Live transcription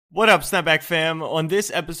What up, Snapback fam? On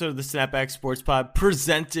this episode of the Snapback Sports Pod,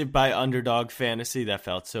 presented by Underdog Fantasy, that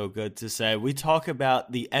felt so good to say, we talk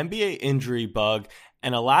about the NBA injury bug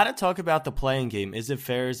and a lot of talk about the playing game. Is it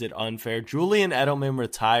fair? Is it unfair? Julian Edelman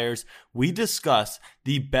retires. We discuss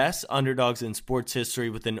the best underdogs in sports history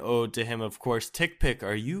with an ode to him, of course. Tick Pick,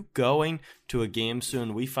 are you going to a game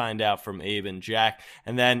soon? We find out from Abe and Jack.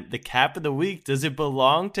 And then the cap of the week, does it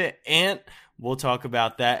belong to Ant? We'll talk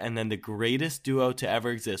about that. And then the greatest duo to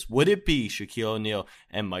ever exist. Would it be Shaquille O'Neal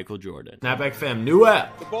and Michael Jordan? Snapback fam, new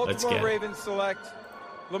app. The Baltimore Ravens select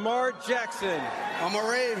Lamar Jackson. I'm a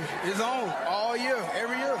Raven. It's on all year,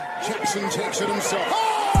 every year. Jackson takes it himself.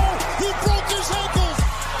 Oh! He broke his ankles!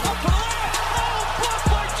 Blocked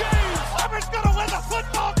by James! Auburn's gonna win the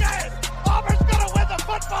football game! Auburn's gonna win the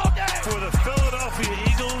football game! For the Philadelphia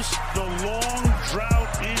Eagles, the long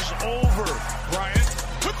drought is over. Bryant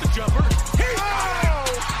with the jumper.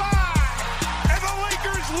 And the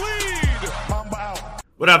Lakers lead! Mamba out.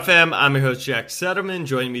 What up, fam? I'm your host, Jack Settleman.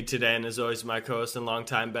 Joining me today, and as always, my co-host and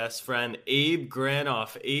longtime best friend, Abe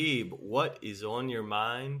Granoff. Abe, what is on your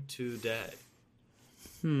mind today?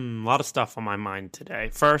 A lot of stuff on my mind today.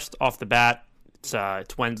 First, off the bat,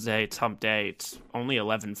 it's Wednesday, it's hump day. It's only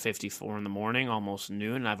 11:54 in the morning, almost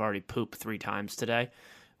noon, and I've already pooped 3 times today.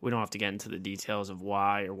 We don't have to get into the details of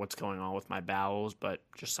why or what's going on with my bowels, but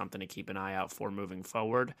just something to keep an eye out for moving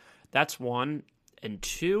forward. That's one. And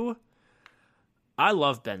two, I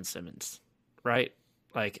love Ben Simmons, right?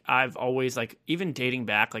 Like, I've always, even dating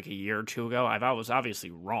back a year or two ago, I was obviously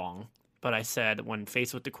wrong, but I said, when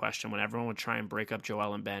faced with the question, when everyone would try and break up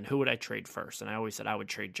Joel and Ben, who would I trade first? And I always said I would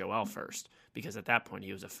trade Joel first, because at that point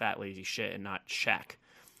he was a fat, lazy shit and not Shaq.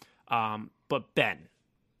 But Ben,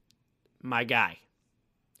 my guy,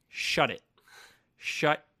 shut it.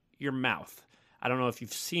 Shut your mouth. I don't know if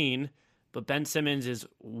you've seen, but Ben Simmons is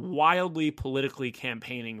wildly politically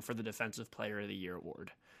campaigning for the Defensive Player of the Year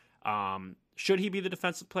award. Should he be the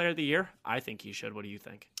Defensive Player of the Year? I think he should. What do you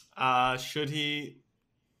think? Should he?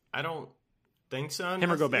 I don't think so.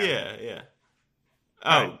 Him or Gobert? Yeah. Oh,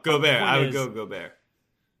 Right. Gobert. I would is- go Gobert.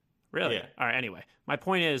 Really? Yeah. All right, anyway. My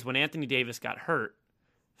point is, when Anthony Davis got hurt,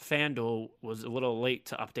 FanDuel was a little late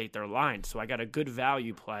to update their line, so I got a good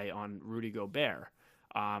value play on Rudy Gobert.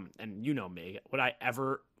 And you know me. Would I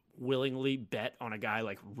ever willingly bet on a guy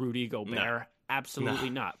like Rudy Gobert? No. Absolutely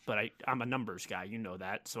not. But I'm a numbers guy. You know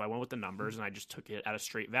that. So I went with the numbers, and I just took it at a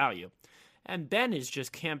straight value. And Ben is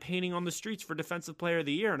just campaigning on the streets for Defensive Player of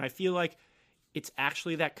the Year, and I feel like it's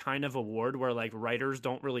actually that kind of award where, writers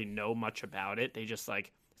don't really know much about it. They just,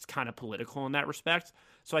 it's kind of political in that respect.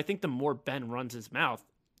 So I think the more Ben runs his mouth,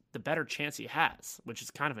 the better chance he has, which is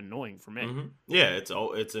kind of annoying for me. Mm-hmm. Yeah,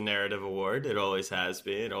 it's a narrative award. It always has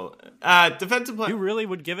been. Defensive player. You really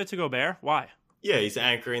would give it to Gobert? Why? Yeah, he's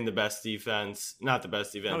anchoring the best defense. Not the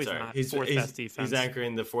best defense. No, he's sorry. not. He's Fourth best defense. He's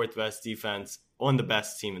anchoring the 4th best defense on the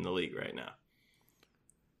best team in the league right now.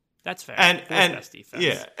 That's fair. And best defense.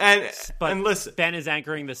 Yeah, But and listen, Ben is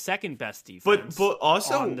anchoring the 2nd best defense. but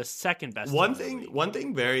also on the 2nd best. one team in the league.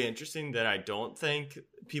 thing very interesting that I don't think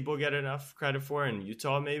people get enough credit for in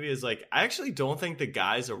Utah maybe is I actually don't think the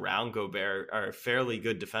guys around Gobert are fairly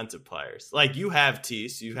good defensive players. You have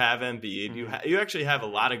Tease, you have Embiid, you actually have a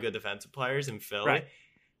lot of good defensive players in Philly. Right.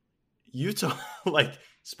 Utah,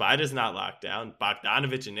 Spider's not locked down.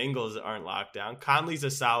 Bogdanovich and Ingles aren't locked down. Conley's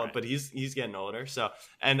a solid, Right. but he's getting older. So,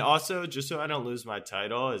 and also, just so I don't lose my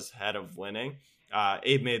title as head of winning,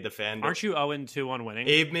 Abe made the FanDuel. Aren't you 0-2 on winning?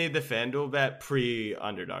 Abe made the FanDuel bet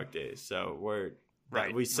pre-underdog days, so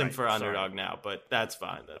we simp for underdog now, but that's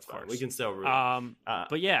fine. That's fine. We can still root.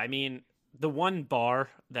 But yeah, I mean, the one bar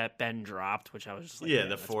that Ben dropped, which I was just the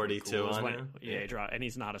that's 42 pretty cool, was on when- him. Yeah, he dropped, and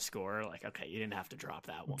he's not a scorer. Okay, you didn't have to drop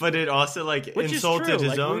that one. But it also is insulted true.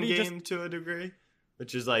 his own Rudy game to a degree,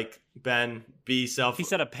 which is Ben be self. He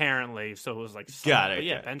said apparently, so it was Got it. But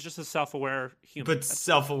yeah, okay. Ben's just a self-aware human. But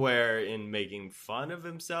self-aware in making fun of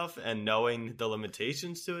himself and knowing the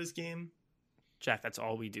limitations to his game. Jack, that's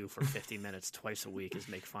all we do for 50 minutes twice a week is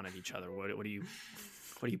make fun of each other. What are you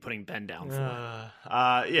putting Ben down for?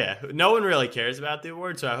 Yeah, no one really cares about the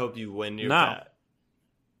award, so I hope you win your bet.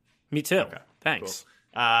 Me too. Okay, Thanks.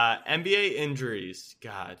 Cool. NBA injuries.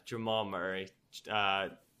 God, Jamal Murray.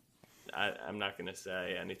 I'm not going to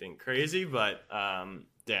say anything crazy, but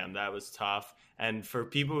damn, that was tough. And for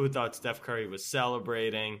people who thought Steph Curry was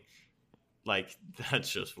celebrating,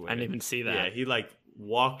 that's just weird. I didn't even see that. Yeah, he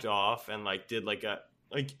walked off and did a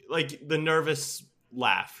the nervous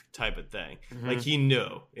laugh type of thing. Mm-hmm. He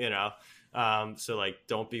knew, so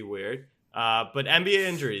don't be weird. But NBA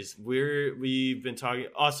injuries, we've been talking.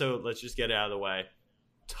 Also, let's just get it out of the way.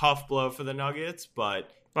 Tough blow for the Nuggets, but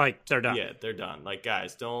Like, they're done. Yeah, they're done. Like,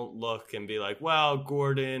 guys, don't look and be like, well,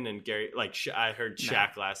 Gordon and Gary. Like, I heard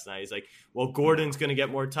Shaq last night. He's like, well, Gordon's going to get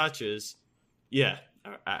more touches. Yeah,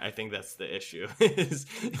 I think that's the issue.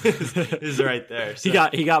 is right there. So,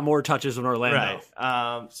 he got more touches in Orlando.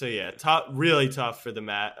 Right. So yeah, really tough for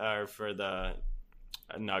the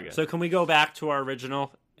Nuggets. So can we go back to our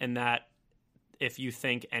original in that if you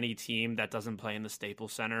think any team that doesn't play in the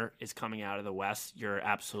Staples Center is coming out of the West, you're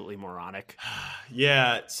absolutely moronic.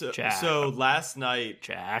 Yeah. So last night,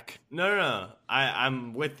 Jack. No.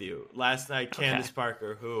 I'm with you. Last night, Candace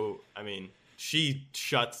Parker, who, I mean, she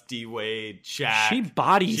shuts D Wade, Shaq. She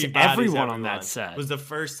bodies everyone on that set. It was the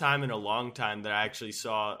first time in a long time that I actually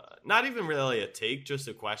saw, not even really a take, just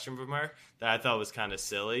a question from her that I thought was kind of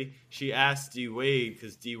silly. She asked D Wade,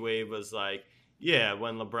 because D Wade was like, yeah,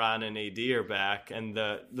 when LeBron and AD are back, and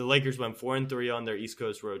the Lakers went 4-3 on their East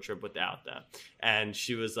Coast road trip without them. And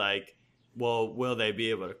she was like, well, will they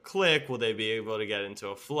be able to click? Will they be able to get into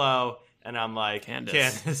a flow? And I'm like,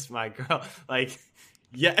 Candace, my girl, like,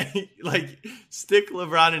 yeah, like, stick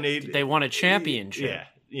LeBron and AD. They won a championship.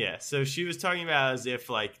 Yeah. So she was talking about as if,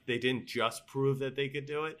 like, they didn't just prove that they could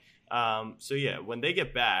do it. So, yeah, when they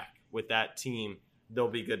get back with that team, they'll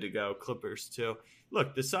be good to go. Clippers, too.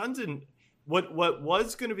 Look, the Suns and what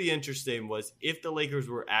was going to be interesting was if the Lakers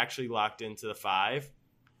were actually locked into the 5,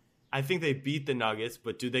 I think they beat the Nuggets,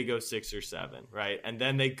 but do they go 6 or 7, right? And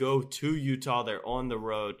then they go to Utah. They're on the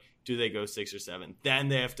road. Do they go 6 or 7? Then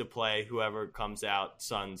they have to play whoever comes out,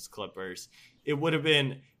 Suns, Clippers. It would have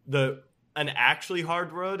been an actually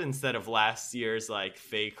hard road instead of last year's like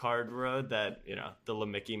fake hard road that, the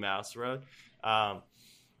Mickey Mouse road.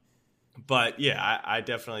 But yeah, I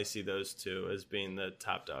definitely see those two as being the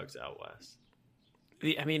top dogs out west.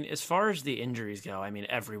 I mean, as far as the injuries go, I mean,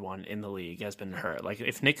 everyone in the league has been hurt. Like,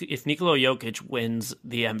 if Nikola Jokic wins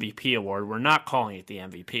the MVP award, we're not calling it the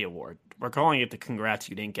MVP award. We're calling it the congrats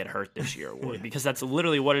you didn't get hurt this year award, because that's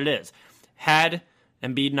literally what it is. Had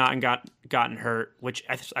Embiid not gotten hurt, which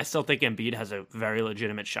I still think Embiid has a very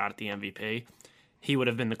legitimate shot at the MVP, he would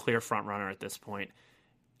have been the clear front runner at this point.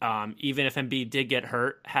 Even if Embiid did get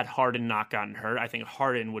hurt, had Harden not gotten hurt, I think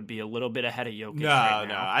Harden would be a little bit ahead of Jokic right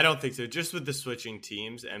now. No, I don't think so. Just with the switching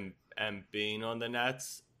teams and being on the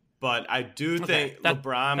Nets. But I do think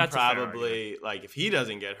LeBron probably, like, if he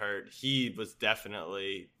doesn't get hurt, he was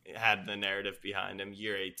definitely had the narrative behind him.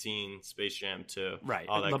 Year 18, Space Jam 2. Right,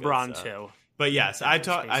 all that LeBron too. But yes,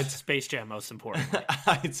 Space Jam most important.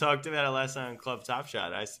 I talked about it last night on Club Top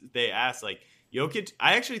Shot. They asked, like, Jokic.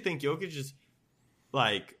 I actually think Jokic is,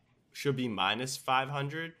 like, should be minus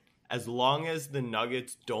 500 as long as the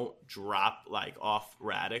Nuggets don't drop, like, off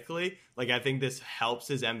radically. Like, I think this helps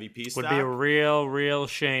his MVP stock. Would be a real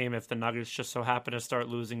shame if the Nuggets just so happen to start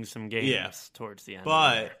losing some games towards the end.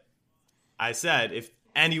 But I said, if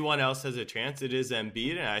anyone else has a chance, it is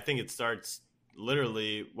Embiid, and I think it starts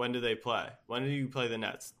literally, when do they play? When do you play the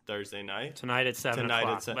Nets? Thursday night? Tonight at 7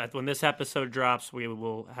 o'clock. When this episode drops, we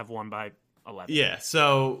will have won by 11. Yeah,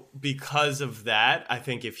 so because of that, I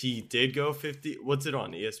think if he did go 50, what's it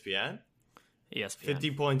on, ESPN? ESPN.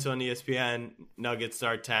 50 points on ESPN, Nuggets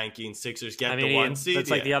start tanking, Sixers get the 1 seed. It's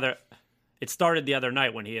like it started the other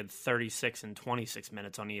night when he had 36 and 26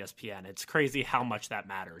 minutes on ESPN. It's crazy how much that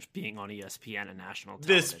matters, being on ESPN and national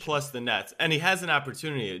television. This plus the Nets. And he has an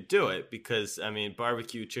opportunity to do it because, I mean,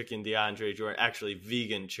 barbecue chicken DeAndre Jordan, actually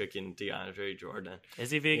vegan chicken DeAndre Jordan. Is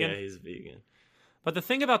he vegan? Yeah, he's vegan. But the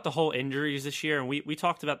thing about the whole injuries this year, and we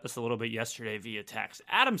talked about this a little bit yesterday via text,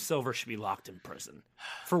 Adam Silver should be locked in prison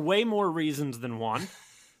for way more reasons than one.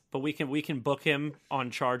 But we can book him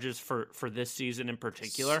on charges for this season in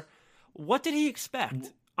particular. What did he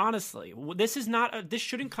expect? Honestly, this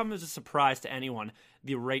shouldn't come as a surprise to anyone.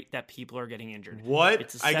 The rate that people are getting injured. I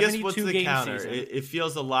guess what's the counter? It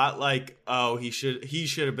feels a lot like, oh, he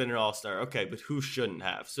should have been an all-star. Okay, but who shouldn't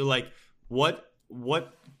have? So, like, what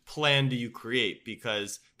plan do you create?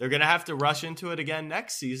 Because they're going to have to rush into it again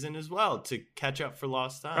next season as well to catch up for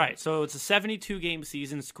lost time. Right. So it's a 72-game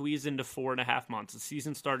season squeezed into 4.5 months. The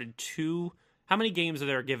season started how many games are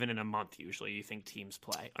there given in a month usually you think teams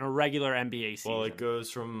play on a regular NBA season? Well, it goes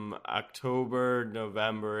from October,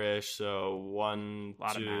 November-ish, so 1,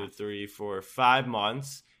 2, 3, 4, 5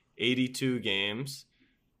 months, 82 games.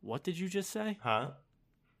 What did you just say?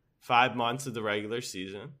 5 months of the regular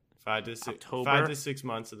season. 5 to 6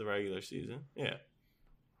 months of the regular season. Yeah.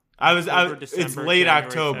 December, it's late January,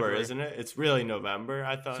 October, February. Isn't it? It's really November,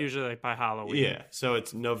 I thought. It's usually like by Halloween. Yeah. So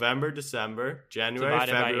it's November, December, January,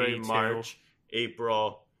 February, March,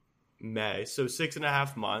 April, May. So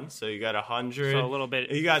 6.5 months. So you got 100. So a little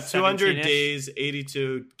bit. You got 200 days,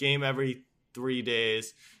 82, game every 3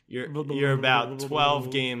 days. you're about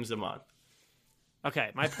 12 games a month.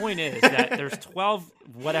 Okay, my point is that there's 12,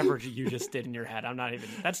 whatever you just did in your head.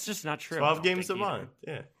 That's just not true. 12 games a month,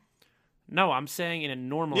 yeah. No, I'm saying in a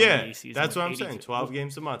normal NBA season. That's what I'm saying, 12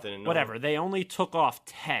 games a month in a normal. Whatever, they only took off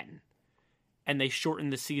 10, and they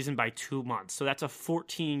shortened the season by 2 months. So that's a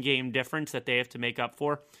 14-game difference that they have to make up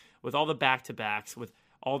for. With all the back-to-backs, with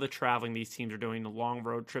all the traveling these teams are doing, the long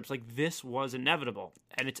road trips, like this was inevitable.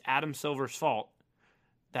 And it's Adam Silver's fault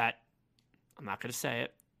that, I'm not going to say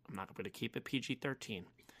it, I'm not going to keep it PG-13,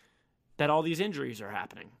 that all these injuries are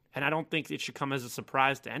happening. And I don't think it should come as a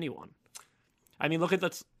surprise to anyone. I mean, look at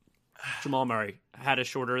that. Jamal Murray had a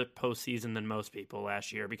shorter postseason than most people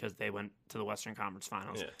last year because they went to the Western Conference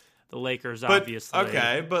Finals. Yeah. The Lakers, obviously.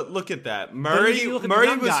 Okay, but look at that. Murray was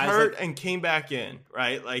hurt and came back in,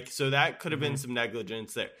 right? Like, so that could have been some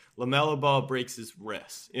negligence there. LaMelo Ball breaks his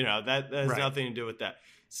wrist. That has nothing to do with that.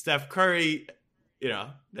 Steph Curry,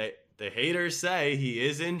 the haters say he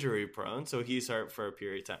is injury prone, so he's hurt for a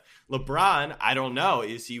period of time. LeBron, I don't know.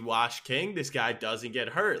 Is he Wash King? This guy doesn't get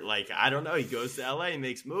hurt. Like, I don't know. He goes to LA and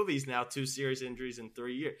makes movies now, 2 serious injuries in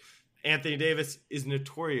 3 years. Anthony Davis is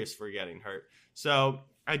notorious for getting hurt. So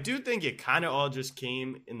I do think it kind of all just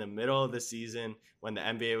came in the middle of the season when the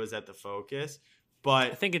NBA was at the focus.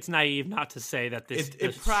 But I think it's naive not to say that the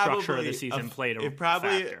structure of the season played a factor. It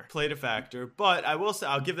probably played a factor. But I will say,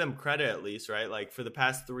 I'll give them credit at least, right? Like, for the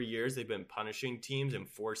past 3 years, they've been punishing teams and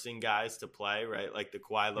forcing guys to play, right? Like the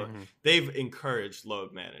Kawhi load. They've encouraged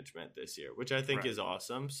load management this year, which I think is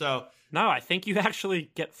awesome. So no, I think you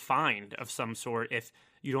actually get fined of some sort if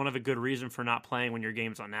you don't have a good reason for not playing when your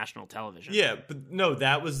game's on national television. Yeah, but no,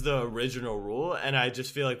 that was the original rule, and I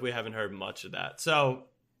just feel like we haven't heard much of that. So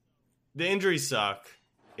the injuries suck.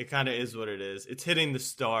 It kind of is what it is. It's hitting the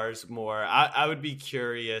stars more. I would be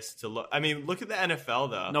curious to look. I mean, look at the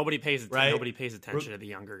NFL, though. Nobody pays attention. Right? Nobody pays attention to the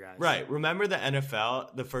younger guys. Right. Remember the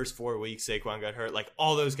NFL, the first 4 weeks, Saquon got hurt. Like,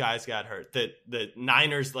 all those guys got hurt. The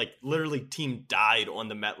Niners, like, literally team died on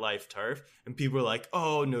the MetLife turf. And people were like,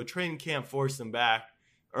 oh, no, training camp forced them back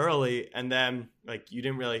early. And then, like, you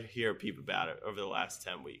didn't really hear peep about it over the last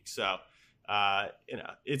 10 weeks. So,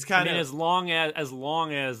 it's kind of as long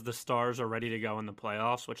as the stars are ready to go in the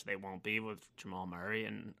playoffs, which they won't be with Jamal Murray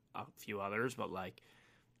and a few others, but like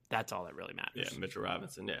that's all that really matters. Yeah, Mitchell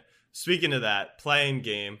Robinson. Yeah. Speaking of that, playing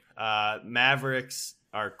game, Mavericks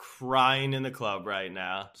are crying in the club right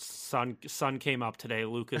now. Sun came up today.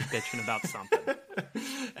 Luka's bitching about something.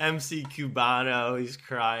 MC Cubano, he's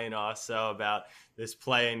crying also about this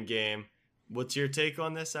playing game. What's your take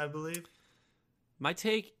on this? I believe. My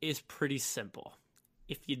take is pretty simple.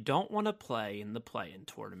 If you don't want to play in the play-in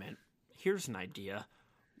tournament, here's an idea.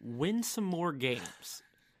 Win some more games.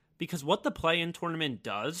 Because what the play-in tournament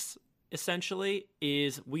does, essentially,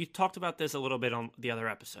 is we talked about this a little bit on the other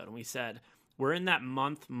episode, and we said we're in that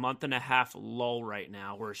month and a half lull right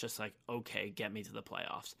now where it's just like, okay, get me to the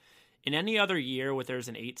playoffs. In any other year where there's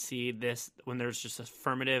an 8 seed, when there's just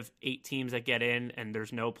affirmative 8 teams that get in and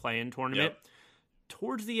there's no play-in tournament,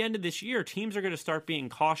 towards the end of this year, teams are going to start being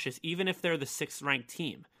cautious, even if they're the 6th ranked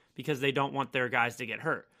team, because they don't want their guys to get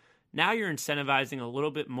hurt. Now you're incentivizing a little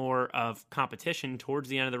bit more of competition towards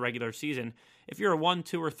the end of the regular season. If you're a 1,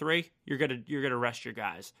 2, or 3, you're gonna rest your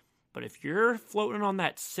guys. But if you're floating on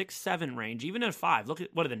that 6, 7 range, even at 5, look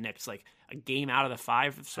at what are the Knicks, like a game out of the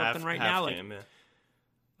 5 or something right now. Game,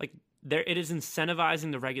 like there, it is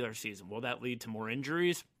incentivizing the regular season. Will that lead to more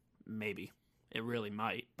injuries? Maybe. It really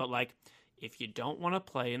might. But like, if you don't want to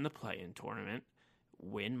play in the play-in tournament,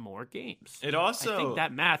 win more games. It also, I think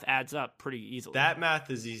that math adds up pretty easily. That math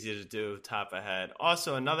is easy to do top ahead.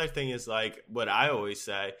 Also, another thing is like what I always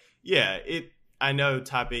say. Yeah, I know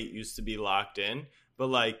top 8 used to be locked in, but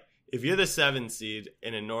like if you're the 7th seed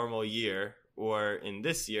in a normal year or in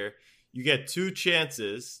this year, you get 2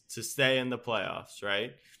 chances to stay in the playoffs,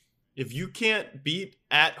 right? If you can't beat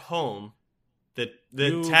at home the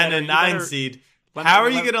 10 and 9 seed, how are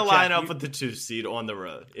you going to line up with the 2 seed on the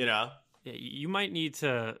road, Yeah, you might need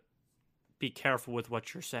to be careful with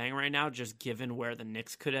what you're saying right now, just given where the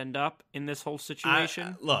Knicks could end up in this whole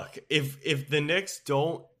situation. Look, if the Knicks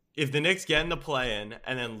get in the play-in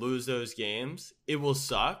and then lose those games, it will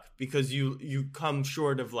suck because you come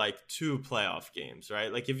short of like 2 playoff games,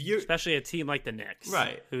 right? Like if you, especially a team like the Knicks,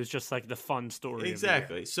 right, who's just like the fun story.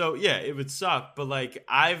 Exactly. So yeah, it would suck, but like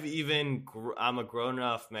I'm a grown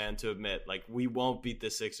enough man to admit like we won't beat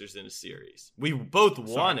the Sixers in a series. We both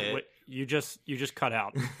won it. Wait, you just cut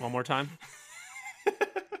out one more time.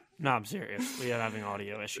 No, I'm serious. We are having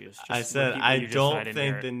audio issues. I said I don't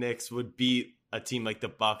think the Knicks would beat a team like the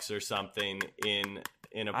Bucks or something in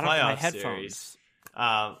a playoff series.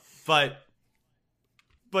 But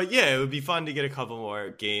But yeah, it would be fun to get a couple more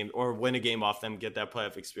games or win a game off them, get that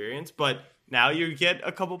playoff experience. But now you get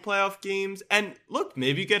a couple playoff games, and look,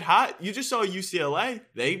 maybe you get hot. You just saw UCLA;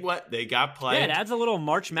 they got played. Yeah, it adds a little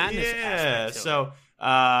March Madness. Yeah, aspect to so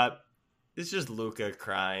it. it's just Luka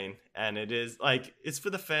crying, and it is like it's for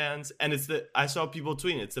the fans, and I saw people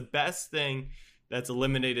tweeting it's the best thing that's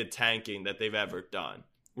eliminated tanking that they've ever done,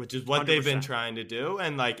 which is what 100%. they've been trying to do,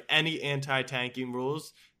 and like any anti-tanking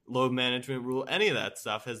rules. Load management rule, any of that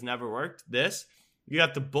stuff has never worked. You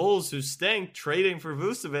got the Bulls who stink trading for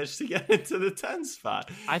Vucevic to get into the 10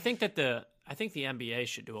 spot. I think the NBA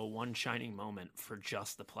should do a one shining moment for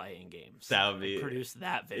just the playing games. That would be produce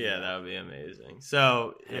that video. Yeah, that would be amazing.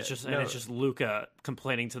 So and it's just Luka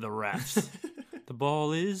complaining to the refs. The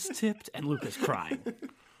ball is tipped, and Luka's crying.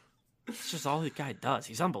 It's just all the guy does.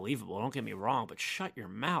 He's unbelievable. Don't get me wrong, but shut your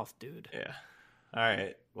mouth, dude. Yeah. All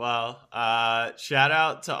right. Well, shout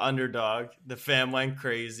out to Underdog. The fam went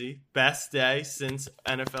crazy. Best day since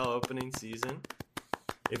NFL opening season.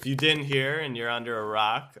 If you didn't hear and you're under a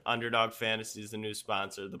rock, Underdog Fantasy is the new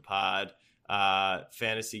sponsor of the pod.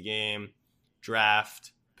 Fantasy game,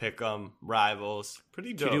 draft, pick'em, rivals.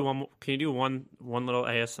 Pretty dope. Can you do one little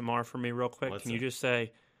ASMR for me real quick? What's Can you just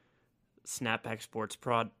say Snapback Sports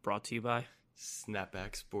Prod brought to you by?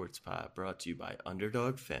 Snapback Sports Pod brought to you by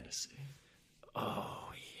Underdog Fantasy. Oh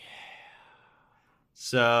yeah.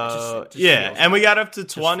 So just yeah, and we got up to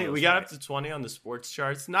 20. feels We got right. up to 20 on the sports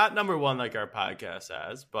charts. Not number one like our podcast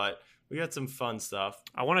has, but we got some fun stuff.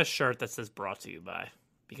 I want a shirt that says "Brought to you by"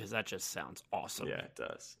 because that just sounds awesome. Yeah, it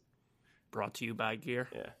does. Brought to you by gear.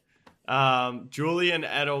 Yeah. Julian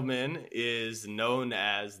Edelman is known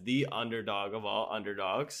as the underdog of all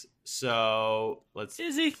underdogs. So let's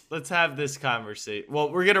have this conversation. Well,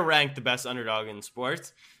 we're gonna rank the best underdog in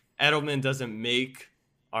sports. Edelman doesn't make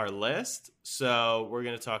our list, so we're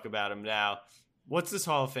going to talk about him now. What's this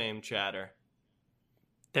Hall of Fame chatter?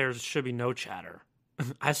 There should be no chatter.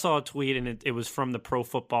 I saw a tweet, and it was from the Pro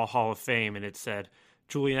Football Hall of Fame, and it said,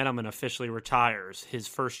 Julian Edelman officially retires. His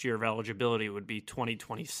first year of eligibility would be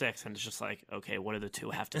 2026, and it's just like, okay, what do the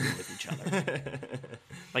two have to do with each other?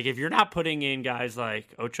 Like, if you're not putting in guys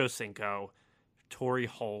like Ocho Cinco, Torrey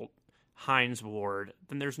Holt, Hines Ward,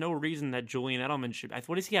 then there's no reason that Julian Edelman should.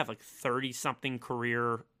 What does he have, like 30-something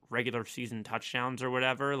career regular season touchdowns or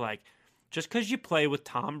whatever? Like, just because you play with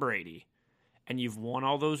Tom Brady and you've won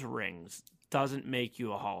all those rings doesn't make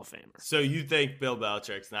you a Hall of Famer. So you think Bill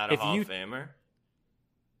Belichick's not a Hall of Famer?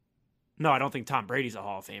 No, I don't think Tom Brady's a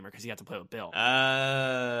Hall of Famer because he got to play with Bill.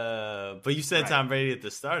 But you said Right. Tom Brady at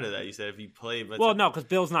the start of that. You said if he played, but Well, no, because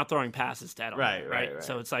Bill's not throwing passes to Edelman. Right.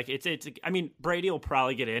 So it's like it's. I mean, Brady will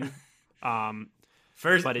probably get in.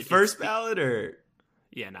 First ballot or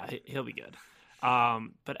yeah, no, he'll be good.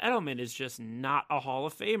 But Edelman is just not a Hall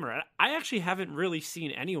of Famer. I actually haven't really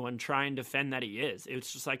seen anyone try and defend that he is.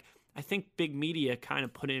 It's just like I think big media kind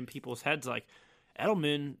of put it in people's heads like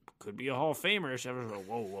Edelman could be a Hall of Famer. So everyone's like,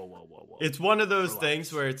 whoa. It's one of those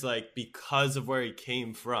things where it's like because of where he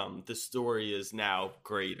came from, the story is now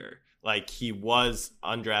greater. Like he was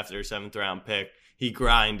undrafted or 7th round pick. He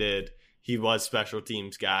grinded. He was special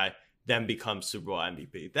teams guy. Then becomes Super Bowl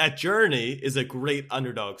MVP. That journey is a great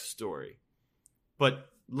underdog story. But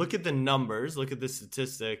look at the numbers. Look at the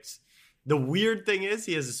statistics. The weird thing is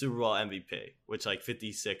he has a Super Bowl MVP, which like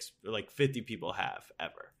 50 people have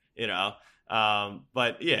ever, you know?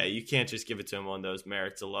 But yeah, you can't just give it to him on those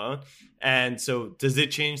merits alone. And so does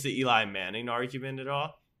it change the Eli Manning argument at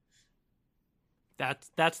all?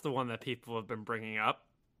 That's the one that people have been bringing up.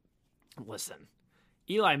 Listen,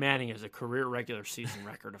 Eli Manning has a career regular season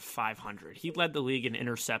record of 500. He led the league in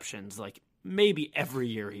interceptions like maybe every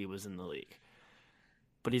year he was in the league.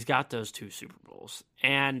 But he's got those 2 Super Bowls.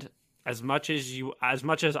 And as much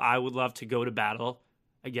as I would love to go to battle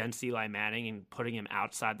against Eli Manning and putting him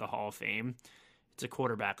outside the Hall of Fame, it's a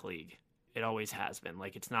quarterback league. It always has been.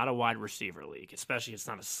 Like, it's not a wide receiver league, especially it's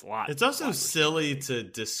not a slot. It's also silly to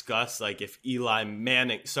discuss, like, if Eli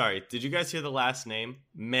Manning... Sorry, did you guys hear the last name?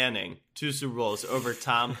 Manning, 2 Super Bowls over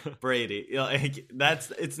Tom Brady. You know, like,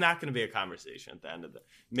 it's not going to be a conversation at the end of it.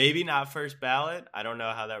 Maybe not first ballot. I don't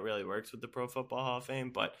know how that really works with the Pro Football Hall of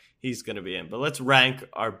Fame, but he's going to be in. But let's rank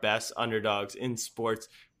our best underdogs in sports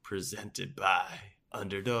presented by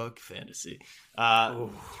Underdog Fantasy.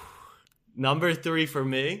 Number 3 for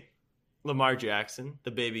me, Lamar Jackson,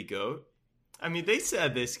 the baby goat. I mean, they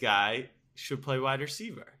said this guy should play wide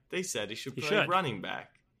receiver. They said he should play running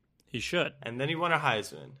back. He should. And then he won a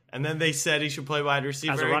Heisman. And then they said he should play wide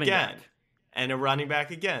receiver again. And a running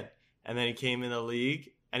back again. And then he came in the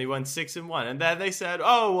league and he won 6-1. And then they said,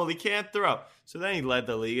 oh, well, he can't throw. So then he led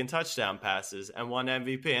the league in touchdown passes and won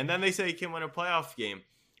MVP. And then they say he can win a playoff game.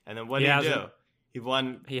 And then what did he do? He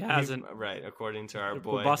won. He hasn't. Right, according to our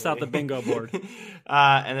boy. We'll bust out the bingo board.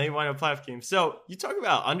 And then he won a playoff game. So you talk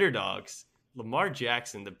about underdogs. Lamar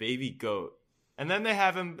Jackson, the baby goat. And then they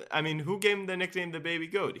have him. I mean, who gave him the nickname the baby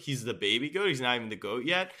goat? He's the baby goat. He's not even the goat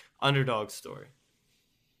yet. Underdog story.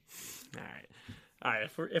 All right.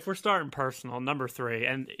 If we're starting personal, number 3,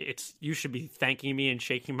 and you should be thanking me and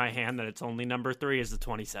shaking my hand that it's only number 3, is the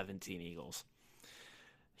 2017 Eagles.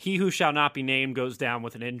 He who shall not be named goes down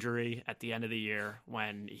with an injury at the end of the year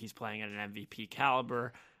when he's playing at an MVP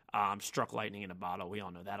caliber. Struck lightning in a bottle. We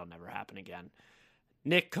all know that'll never happen again.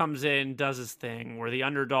 Nick comes in, does his thing. We're the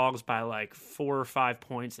underdogs by like 4 or 5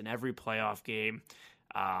 points in every playoff game.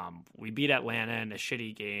 We beat Atlanta in a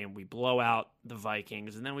shitty game. We blow out the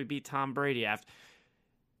Vikings, and then we beat Tom Brady after.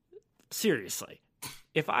 Seriously,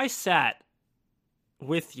 if I sat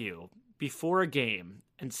with you before a game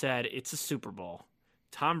and said it's a Super Bowl,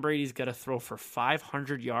 Tom Brady's got to throw for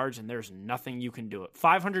 500 yards, and there's nothing you can do.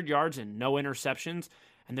 500 yards and no interceptions,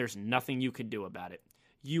 and there's nothing you can do about it.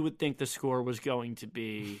 You would think the score was going to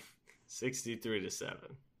be 63-7.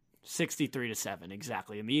 63-7,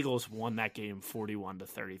 exactly. And the Eagles won that game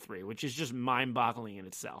 41-33, which is just mind-boggling in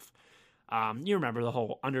itself. You remember the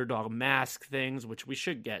whole underdog mask things, which we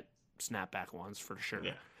should get snapback ones for sure.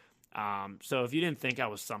 Yeah. So if you didn't think I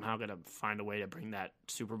was somehow going to find a way to bring that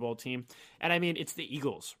Super Bowl team, and I mean, it's the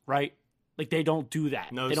Eagles, right? Like, they don't do that.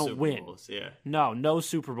 They don't Super win. Bowls, yeah. No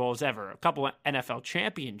Super Bowls ever. A couple of NFL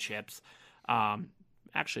championships,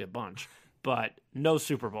 actually a bunch, but no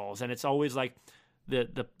Super Bowls. And it's always like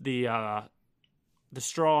the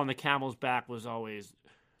straw on the camel's back was always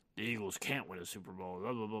the Eagles can't win a Super Bowl.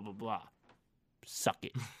 Blah blah blah blah blah. Suck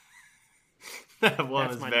it. That one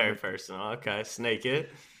was very personal. Okay, snake it.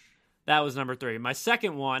 That was number 3. My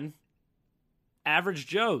second one, Average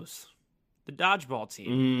Joe's, the dodgeball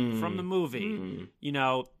team from the movie. You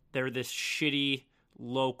know, they're this shitty,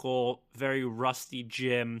 local, very rusty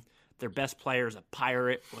gym. Their best player is a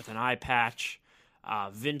pirate with an eye patch.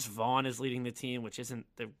 Vince Vaughn is leading the team, which isn't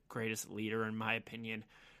the greatest leader in my opinion.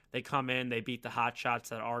 They come in, they beat the Hot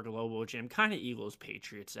Shots at our global gym, kind of Eagles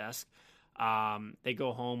Patriots-esque. They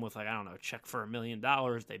go home with, like, I don't know, a check for $1 million.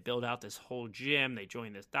 They build out this whole gym. They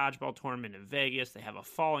join this dodgeball tournament in Vegas. They have a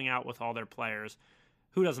falling out with all their players.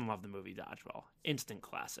 Who doesn't love the movie Dodgeball? Instant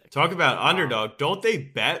classic. Talk about underdog. Don't they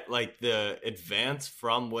bet like the advance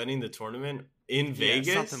from winning the tournament in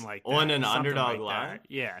Vegas something like that. on an Something underdog like line? that.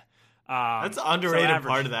 Yeah. That's the underrated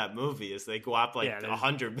part of that movie is they go up like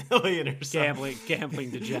 100 million or something. Gambling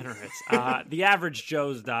degenerates. The Average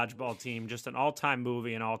Joe's dodgeball team, just an all-time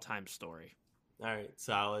movie, an all-time story. All right,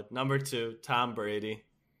 solid. Number 2, Tom Brady.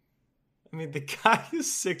 I mean, the guy who's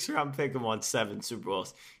 6th-round pick and won 7 Super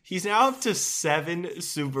Bowls. He's now up to 7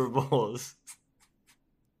 Super Bowls.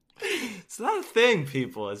 It's not a thing,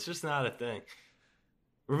 people. It's just not a thing.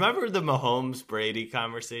 Remember the Mahomes-Brady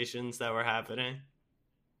conversations that were happening?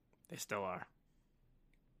 They still are.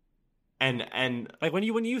 And like when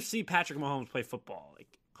you see Patrick Mahomes play football, like,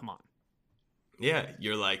 come on. Yeah,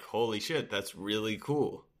 you're like, holy shit, that's really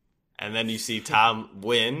cool. And then you see Tom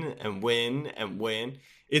win and win and win.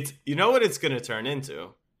 It's, you know what it's going to turn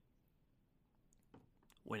into?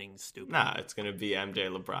 Winning stupid. Nah, it's going to be MJ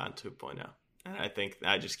LeBron 2.0. And I think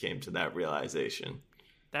I just came to that realization.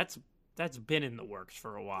 That's been in the works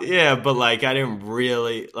for a while. Yeah, but like I didn't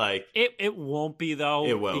really like it. Won't be though.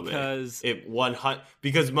 It will because be.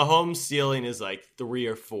 Because Mahomes' ceiling is like 3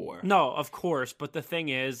 or 4. No, of course, but the thing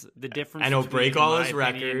is the difference. And he'll break all his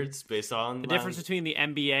opinion, records based on the difference between the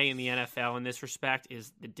NBA and the NFL in this respect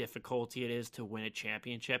is the difficulty it is to win a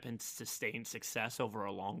championship and sustain success over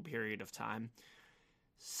a long period of time.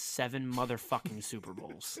 7 motherfucking Super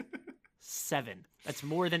Bowls. 7. That's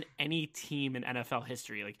more than any team in NFL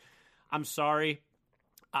history. Like, I'm sorry,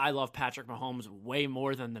 I love Patrick Mahomes way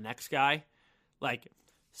more than the next guy. Like,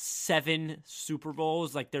 7 Super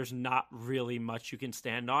Bowls, like, there's not really much you can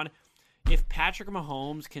stand on. If Patrick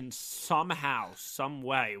Mahomes can somehow, some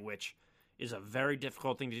way, which is a very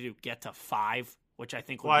difficult thing to do, get to 5, which I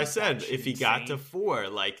think would be I said if he got to insane. 4,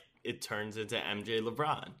 like, it turns into MJ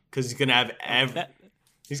LeBron. Because he's going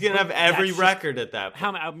to have every record at that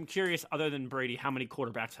point. I'm curious, other than Brady, how many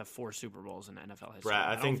quarterbacks have 4 Super Bowls in NFL history?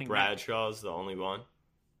 I think Bradshaw is the only one.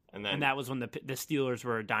 And that was when the Steelers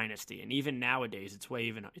were a dynasty. And even nowadays, it's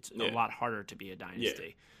a lot harder to be a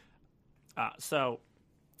dynasty. Yeah. So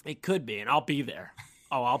it could be, and I'll be there.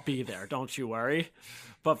 I'll be there. Don't you worry.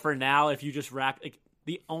 But for now, if you just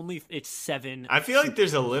it's 7. I feel like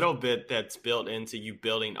there's a little bit that's built into you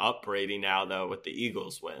building up Brady now, though, with the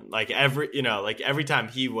Eagles win. Like every time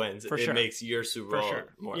he wins, it makes your Super Bowl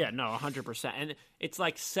more. Yeah, no, 100%. And it's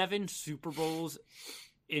like 7 Super Bowls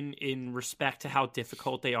in respect to how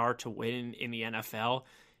difficult they are to win in the NFL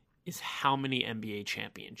is how many NBA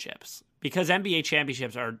championships. Because NBA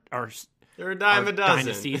championships are they're a dime a dozen.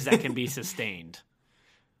 Dynasties that can be sustained.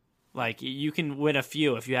 Like, you can win a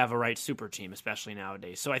few if you have a right super team, especially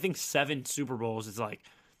nowadays. So I think 7 Super Bowls is like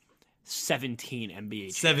 17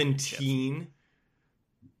 NBA championships. 17?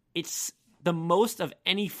 It's the most of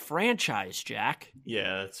any franchise, Jack.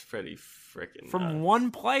 Yeah, that's pretty freaking from nuts. One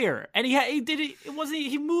player. And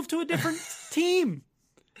he moved to a different team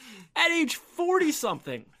at age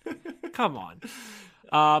 40-something. Come on.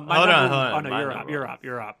 Hold on. Oh, no,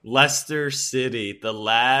 you're up. Leicester City, the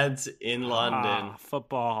lads in London.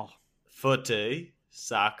 Football. Footy.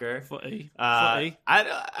 Soccer. Footy. I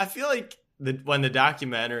feel like when the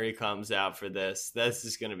documentary comes out for this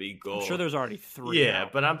is going to be gold. I'm sure there's already 3 Yeah,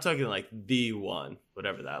 out. but I'm talking like the one,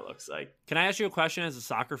 whatever that looks like. Can I ask you a question as a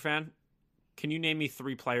soccer fan? Can you name me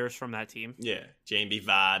 3 players from that team? Yeah, Jamie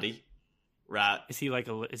Vardy. Right. Is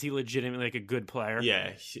he legitimately like a good player?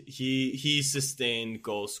 Yeah, he sustained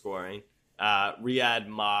goal scoring. Riyad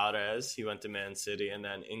Mahrez, he went to Man City, and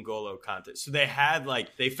then N'Golo Kante. So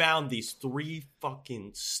they found these 3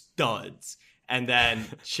 fucking studs, and then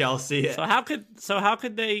Chelsea. So how could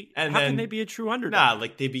they be a true underdog? Nah,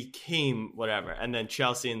 like they became whatever, and then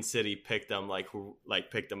Chelsea and City picked them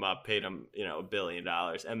picked them up, paid them $1 billion,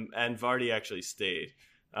 and Vardy actually stayed.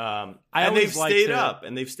 They've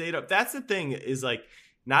stayed up. That's the thing is like.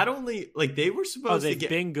 Not only like they were supposed to they've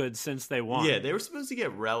been good since they won. Yeah, they were supposed to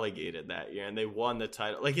get relegated that year, and they won the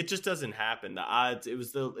title. Like it just doesn't happen. The odds.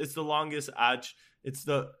 It's the longest odds. It's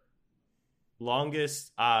the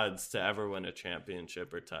longest odds to ever win a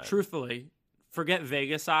championship or title. Truthfully, forget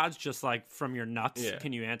Vegas odds. Just like from your nuts, Yeah.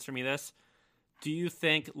 Can you answer me this? Do you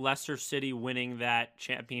think Leicester City winning that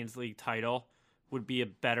Champions League title would be a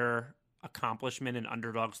better accomplishment and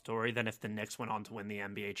underdog story than if the Knicks went on to win the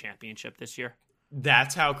NBA championship this year?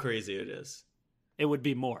 That's how crazy it is. It would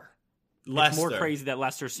be more. Leicester. It's more crazy that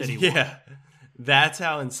Leicester City won. Yeah. That's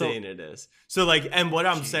how insane it is. So like, and what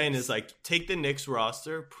I'm saying is like, take the Knicks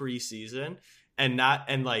roster preseason and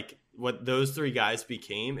like what those 3 guys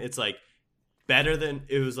became. It's like better than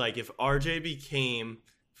it was like if RJ became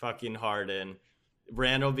fucking Harden,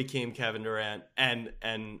 Randall became Kevin Durant, and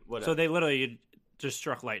what? So they literally just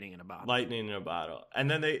struck lightning in a bottle. And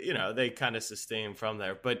then they kind of sustain from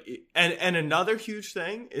there. But and another huge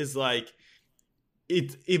thing is like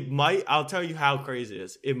it might, I'll tell you how crazy it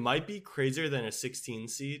is. It might be crazier than a 16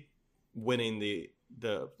 seed winning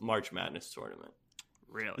the March Madness tournament.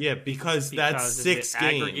 Really? Yeah, because that's 6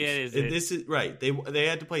 games. This is right. They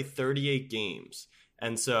had to play 38 games.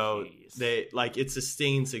 And so it's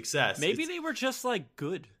sustained success. Maybe they were just like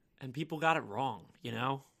good and people got it wrong,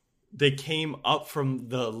 They came up from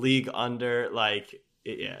the league under,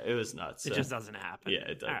 it was nuts. It just doesn't happen. Yeah,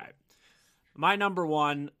 it doesn't. All right. My number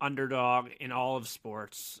 1 underdog in all of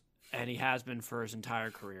sports, and he has been for his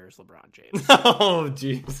entire career, is LeBron James. Oh,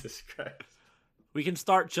 Jesus Christ. We can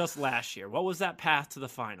start just last year. What was that path to the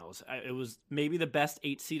finals? It was maybe the best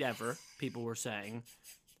 8 seed ever, people were saying,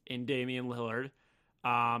 in Damian Lillard.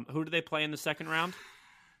 Who did they play in the second round?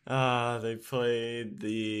 They played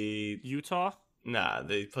the Utah? Nah,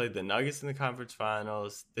 they played the Nuggets in the conference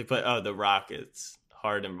finals. They played the Rockets,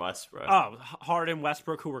 Harden, Westbrook. Oh, Harden,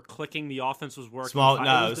 Westbrook, who were clicking. The offense was working.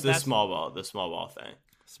 It was the small ball thing.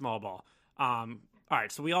 Small ball. All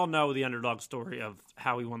right, so we all know the underdog story of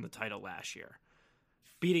how he won the title last year.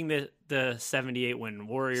 Beating the 78-win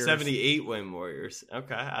Warriors. 78-win Warriors.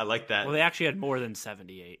 Okay, I like that. Well, they actually had more than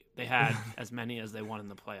 78. They had as many as they won in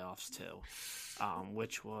the playoffs, too.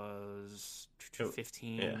 Which was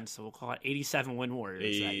 15, yeah. So we'll call it 87-win Warriors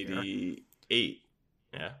 88,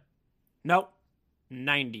 yeah. Nope,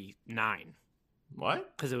 99.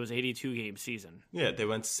 What? Because it was 82-game season. Yeah, they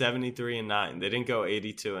went 73-9. They didn't go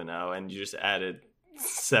 82-0, and you just added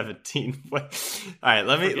 17 wins. All right,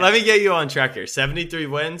 let me get you on track here. 73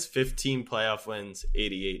 wins, 15 playoff wins,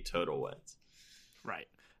 88 total wins. Right.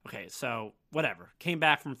 Okay, so whatever. Came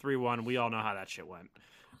back from 3-1. We all know how that shit went.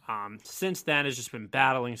 Since then, has just been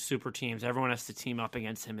battling super teams. Everyone has to team up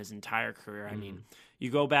against him his entire career. I mean, you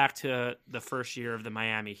go back to the first year of the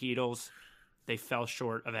Miami Heatles. They fell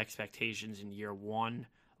short of expectations in year 1.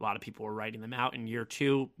 A lot of people were writing them out in year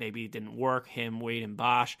 2. Maybe it didn't work. Him, Wade, and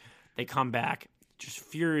Bosh. They come back, just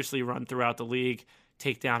furiously run throughout the league,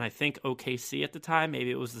 take down, I think, OKC at the time.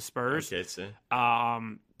 Maybe it was the Spurs.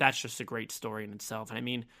 OKC. That's just a great story in itself. And I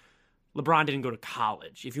mean, LeBron didn't go to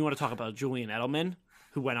college. If you want to talk about Julian Edelman,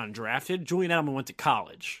 who went undrafted, Julian Edelman went to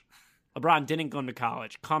college. LeBron didn't go to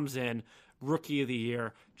college, comes in, rookie of the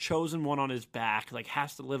year, chosen one on his back,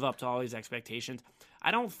 has to live up to all these expectations. I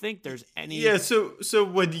don't think there's any. Yeah, so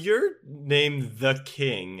when you're named the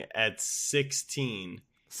king at 16,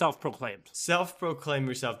 Self-proclaimed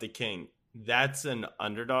yourself the king, that's an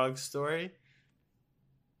underdog story?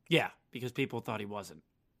 Yeah, because people thought he wasn't.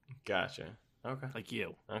 Gotcha. Okay. Like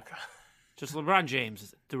you. Okay. Just LeBron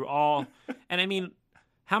James through all. And I mean,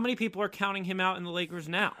 how many people are counting him out in the Lakers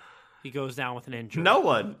now? He goes down with an injury. No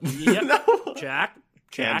one. Yep. No one. Jack,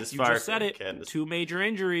 Candace you Parker. just said it. Candace. 2 major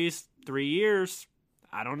injuries, 3 years.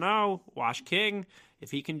 I don't know. Wash King,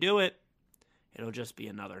 if he can do it, it'll just be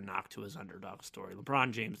another knock to his underdog story.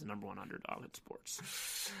 LeBron James, the number 1 underdog in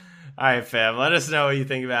sports. All right, fam. Let us know what you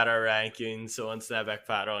think about our rankings. So on Snapback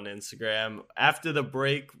Pod on Instagram. After the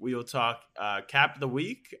break, we will talk Cap of the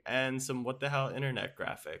Week and some what the hell internet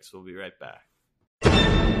graphics. We'll be right back.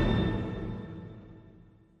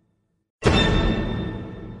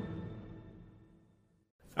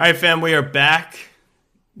 All right, fam. We are back.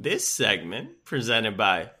 This segment presented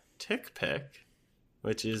by TickPick,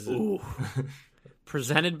 which is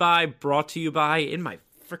Presented by, brought to you by, in my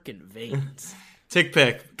freaking veins.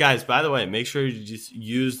 TickPick. Guys, by the way, make sure you just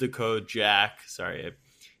use the code Jack. Sorry,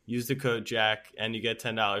 use the code Jack and you get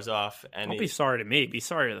 $10 off. Don't be sorry to me. Be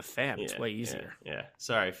sorry to the fam. It's way easier. Yeah.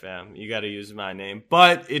 Sorry, fam. You got to use my name.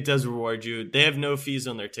 But it does reward you. They have no fees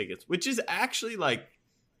on their tickets, which is actually like,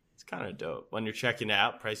 it's kind of dope. When you're checking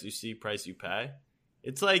out, price you see, price you pay.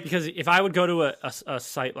 It's like, because if I would go to a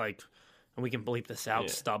site like, and we can bleep this out,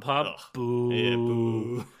 StubHub, boo. Yeah,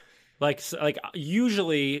 boo. Like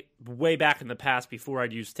usually way back in the past before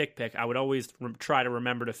I'd use TickPick, I would always try to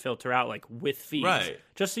remember to filter out like with fees, right?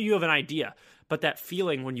 Just so you have an idea. But that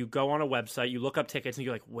feeling when you go on a website, you look up tickets and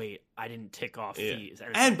you're like, wait, I didn't tick off fees.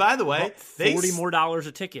 And by the way, $40 more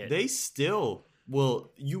a ticket. They still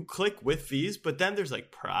will. You click with fees, but then there's like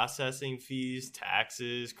processing fees,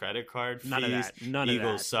 taxes, credit card fees, none of that.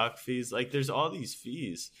 Eagles suck fees. Like there's all these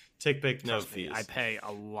fees. TickPick, no fees. I pay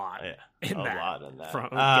a lot. A lot on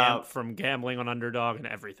that from gambling on underdog and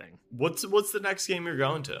everything. What's the next game you're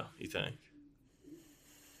going to? You think?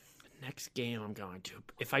 Next game I'm going to.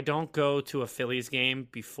 If I don't go to a Phillies game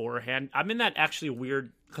beforehand, I'm in that actually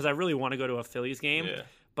weird because I really want to go to a Phillies game,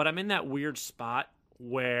 but I'm in that weird spot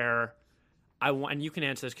where I want. And you can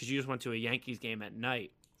answer this because you just went to a Yankees game at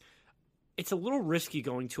night. It's a little risky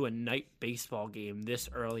going to a night baseball game this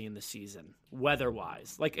early in the season,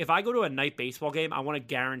 weather-wise. Like, if I go to a night baseball game, I want to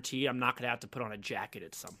guarantee I'm not going to have to put on a jacket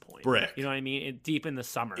at some point. Brick. You know what I mean? Deep in the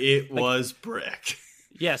summer. It was brick.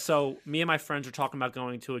 Yeah, so me and my friends are talking about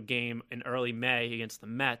going to a game in early May against the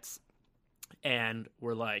Mets, and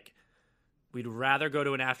we're like, we'd rather go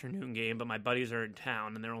to an afternoon game, but my buddies are in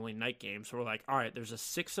town, and they're only night games. So we're like, all right, there's a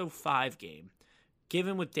 6:05 game.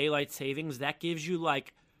 Given with daylight savings, that gives you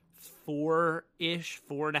like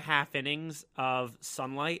 4.5 innings of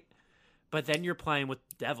sunlight, but then you're playing with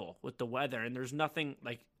devil, with the weather, and there's nothing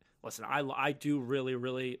like, listen, I do really,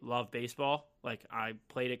 really love baseball. Like, I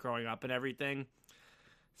played it growing up and everything.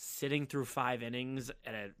 Sitting through 5 innings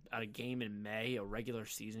at a game in May, a regular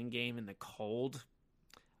season game in the cold,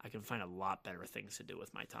 I can find a lot better things to do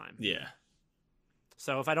with my time. Yeah.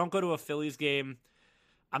 So if I don't go to a Phillies game,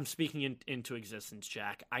 I'm speaking into existence,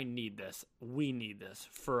 Jack. I need this. We need this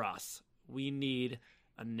for us. We need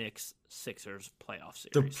a Knicks-Sixers playoff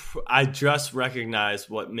series. I just recognized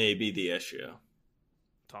what may be the issue.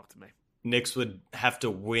 Talk to me. Knicks would have to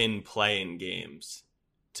win playing games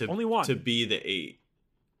Only one. to be the 8.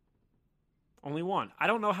 Only one. I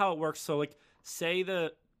don't know how it works. So, like, say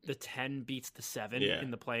the 10 beats the 7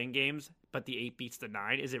 in the playing games, but the 8 beats the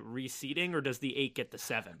 9. Is it reseeding, or does the 8 get the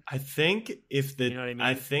 7? I think if the you know what I mean?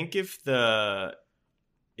 I think if the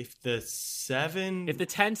 7, if the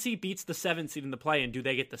 10 seed beats the 7 seed in the play-in, do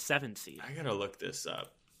they get the 7 seed? I gotta look this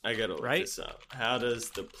up. This up. How does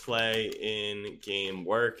the play-in game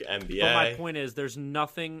work? NBA. But my point is, there's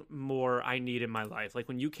nothing more I need in my life. Like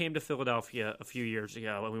when you came to Philadelphia a few years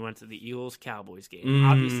ago and we went to the Eagles-Cowboys game,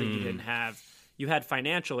 obviously you had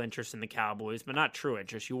financial interest in the Cowboys, but not true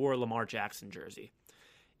interest. You wore a Lamar Jackson jersey.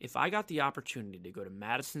 If I got the opportunity to go to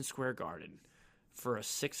Madison Square Garden for a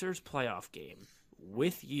Sixers playoff game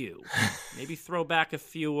with you, maybe throw back a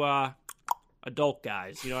few adult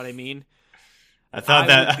guys, you know what I mean? I thought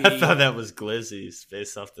that was Glizzy's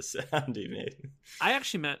based off the sound he made. I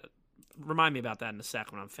actually remind me about that in a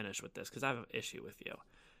second when I'm finished with this, because I have an issue with you.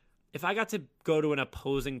 If I got to go to an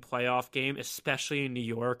opposing playoff game, especially in New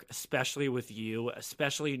York, especially with you,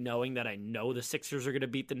 especially knowing that I know the Sixers are going to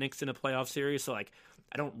beat the Knicks in a playoff series, so like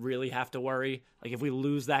I don't really have to worry. Like if we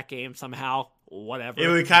lose that game somehow, whatever. It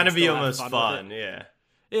would kind of be almost fun, yeah.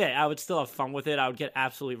 Yeah, I would still have fun with it. I would get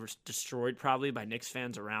absolutely destroyed probably by Knicks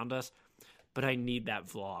fans around us. But I need that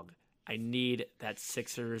vlog. I need that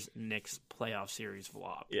Sixers-Knicks playoff series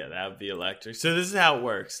vlog. Yeah, that would be electric. So this is how it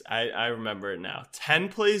works. I remember it now. 10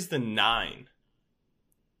 plays the 9.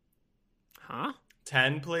 Huh?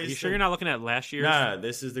 10 plays. Are you sure you're not looking at last year's? No,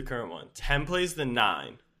 this is the current one. 10 plays the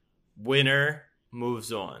 9. Winner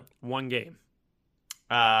moves on. One game.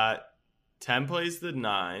 10 plays the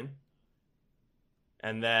 9.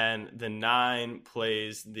 And then the 9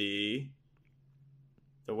 plays the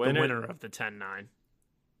winner. The winner of the 10-9.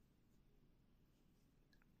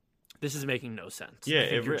 This is making no sense. Yeah, I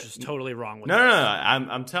think you're just totally wrong with No. this.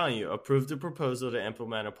 I'm telling you, approved the proposal to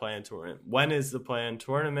implement a play-in tournament. When is the play-in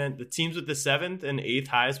tournament? The teams with the 7th and 8th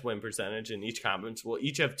highest win percentage in each conference will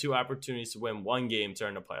each have 2 opportunities to win 1 game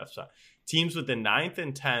during the playoffs. Teams with the 9th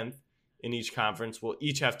and 10th in each conference will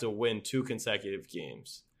each have to win 2 consecutive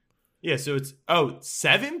games. Yeah, so it's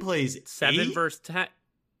 7 plays 7 8? versus 10.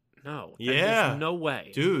 No. Yeah. There's no way.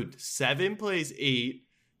 Dude, 7 plays 8.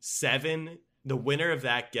 7. The winner of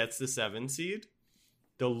that gets the 7 seed.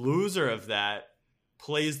 The loser of that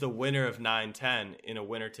plays the winner of 9-10 in a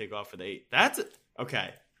winner take off for the 8. That's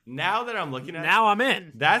okay. Now that I'm looking at Now I'm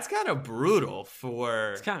in. that's kind of brutal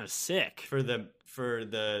for It's kind of sick. for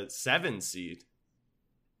the 7 seed.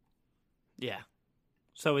 Yeah.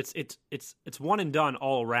 So it's one and done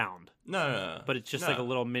all around. No. But it's just No. like a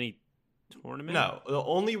little mini tournament. No, the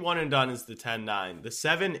only one and done is the 10-9. The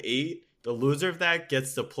 7-8, the loser of that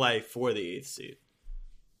gets to play for the 8th seed.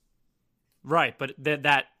 Right, but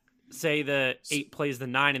that say the 8 plays the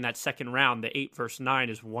 9 in that second round, the 8 versus 9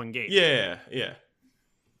 is one game. Yeah.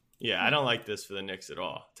 I don't like this for the Knicks at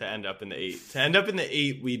all, to end up in the 8. To end up in the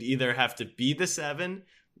 8, we'd either have to beat the 7,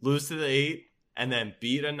 lose to the 8, and then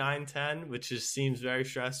beat a 9-10, which just seems very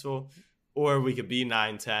stressful. Or we could be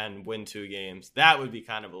 9-10, win 2 games. That would be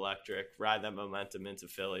kind of electric, ride that momentum into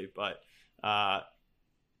Philly. But,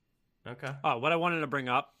 okay. Oh, what I wanted to bring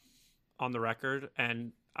up on the record,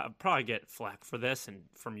 and I'll probably get flack for this and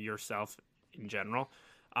from yourself in general.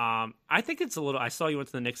 I think it's a little. I saw you went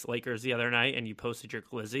to the Knicks Lakers the other night and you posted your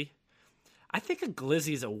glizzy. I think a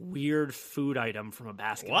glizzy is a weird food item from a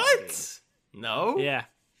basketball game. What? No? Yeah,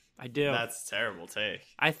 I do. That's a terrible take.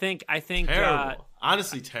 I think Terrible.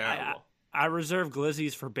 Honestly, terrible. I reserve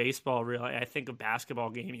glizzies for baseball. Really, I think a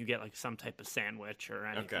basketball game you get like some type of sandwich or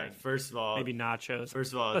anything. Okay, first of all, maybe nachos.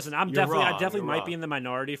 First of all, listen, I definitely might be in the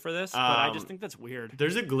minority for this, but I just think that's weird.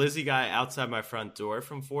 There's a glizzy guy outside my front door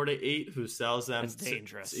from 4 to 8 who sells them. That's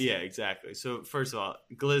dangerous. Yeah, exactly. So first of all,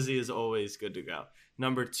 glizzy is always good to go.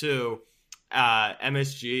 Number 2,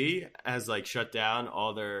 MSG has like shut down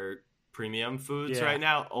all their premium foods right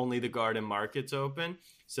now. Only the Garden Market's open.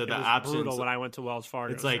 So the options brutal when I went to Wells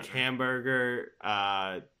Fargo. It's like hamburger,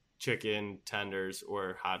 chicken tenders,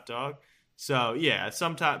 or hot dog. So yeah,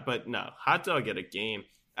 sometimes, but no, hot dog at a game.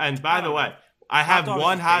 And by the way, I have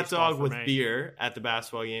one hot dog with beer at the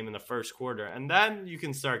basketball game in the first quarter, and then you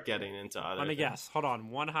can start getting into other. Let me guess. Hold on,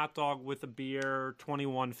 one hot dog with a beer,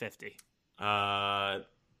 $21.50.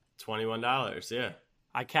 $21. Yeah.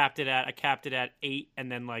 I capped it at 8, and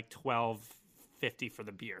then like $12.50 for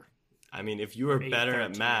the beer. I mean, if you were better 13.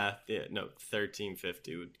 at math,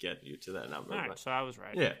 $13.50 would get you to that number. All right, but, so I was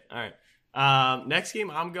right. Yeah, all right. Next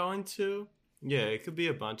game I'm going to, it could be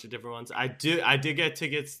a bunch of different ones. I did get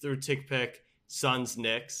tickets through TickPick, Suns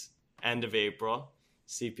Knicks, end of April,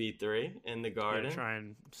 CP3 in the Garden. Try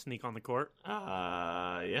and sneak on the court.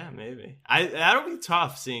 Yeah, maybe. That'll be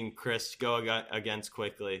tough seeing Chris go against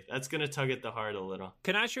quickly. That's gonna tug at the heart a little.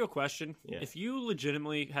 Can I ask you a question? Yeah. If you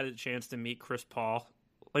legitimately had a chance to meet Chris Paul,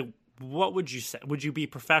 like, what would you say? Would you be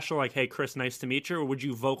professional, like, hey, Chris, nice to meet you, or would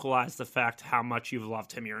you vocalize the fact how much you've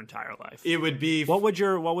loved him your entire life? It would be. What would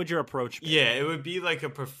your approach be? Yeah, it would be like a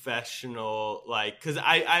professional, like, because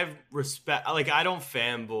I respect, like, I don't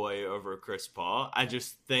fanboy over Chris Paul. I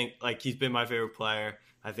just think, like, he's been my favorite player.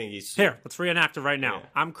 I think he's Here, let's reenact it right now. Yeah.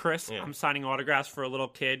 I'm Chris. Yeah. I'm signing autographs for a little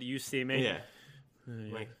kid. You see me. Yeah.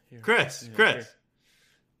 Like, here. Chris. Here.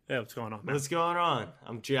 Yeah, what's going on, man? What's going on?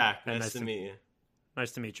 I'm Jack. And Nice to meet you.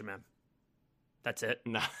 Nice to meet you, man. That's it.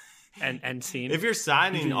 Nah. And scene. If you're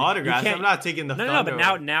signing You autographs, can't- I'm not taking the No, thunder.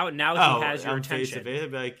 but now he has your I'm face to attention. face,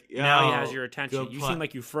 I'd be like, Now he "Yo, has your attention. good You play." seem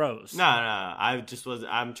like you froze. No.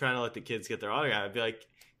 I'm trying to let the kids get their autograph. I'd be like,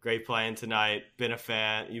 great playing tonight. Been a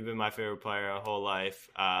fan. You've been my favorite player our whole life.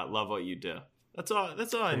 Love what you do. That's all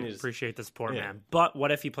I need. Appreciate the support, Yeah. man. But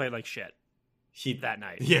what if he played like shit that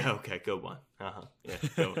night? Yeah, okay, good one. Yeah,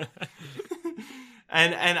 good one.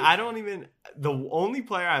 And I don't even, the only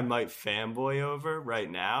player I might fanboy over right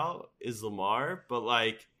now is Lamar, but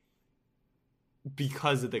like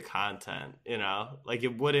because of the content, like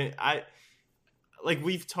it wouldn't, like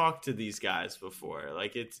we've talked to these guys before.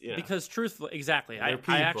 Like it's because truthfully, exactly. I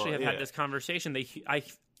actually have had this conversation. I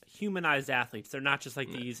humanize athletes. They're not just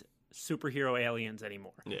like these superhero aliens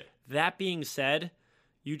anymore. Yeah. That being said,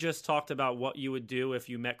 you just talked about what you would do if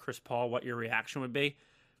you met Chris Paul, what your reaction would be.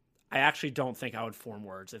 I actually don't think I would form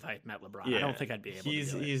words if I met LeBron. Yeah. I don't think I'd be able to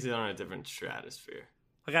do it. He's on a different stratosphere.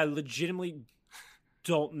 Like, I legitimately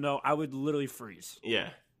don't know. I would literally freeze.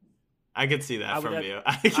 Yeah. I could see that from you.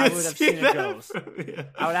 I would have seen it go.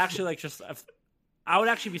 I would actually I would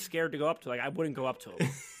actually be scared to go up to. Like, I wouldn't go up to him.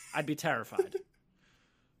 I'd be terrified.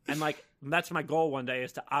 And like, that's my goal one day,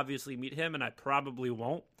 is to obviously meet him, and I probably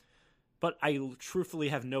won't. But I truthfully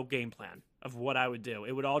have no game plan of what I would do.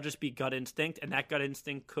 It would all just be gut instinct, and that gut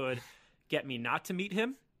instinct could get me not to meet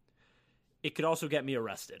him. It could also get me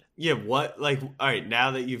arrested. Yeah, what? Like, all right,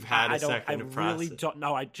 now that you've had a second to process. I really don't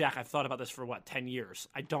know. Jack, I've thought about this for, 10 years?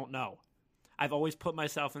 I don't know. I've always put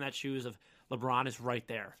myself in that shoes of LeBron is right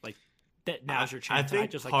there. Like, now's your chance. I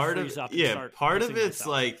think just, part freeze of up and start part of it's myself.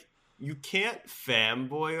 like, you can't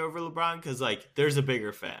fanboy over LeBron because, like, there's a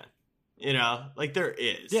bigger fan. You know, like there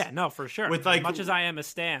is. Yeah, no, for sure. With like, as much as I am a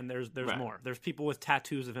stan, there's right. more. There's people with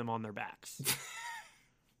tattoos of him on their backs.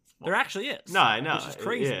 There actually is. No, I know. Which is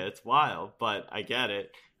crazy. Yeah, it's wild, but I get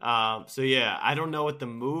it. So yeah, I don't know what the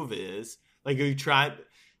move is. Like, you try.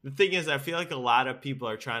 The thing is, I feel like a lot of people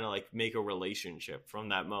are trying to like make a relationship from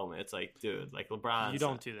that moment. It's like, dude, like LeBron. You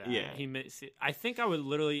don't do that. Yeah. I think I would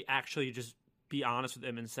literally actually just be honest with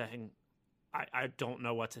him and saying, I don't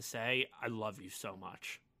know what to say. I love you so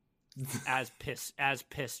much. As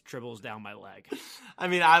piss dribbles down my leg. I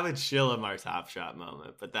mean, I would chill him our Top Shot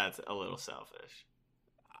moment, but that's a little selfish.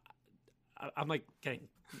 I'm like getting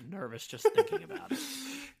nervous just thinking about it.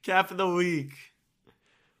 Cap of the week.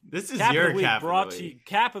 This is cap your of the week cap brought of the week.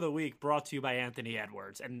 Cap of the week brought to you by Anthony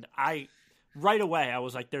Edwards, and I right away I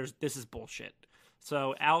was like, this is bullshit.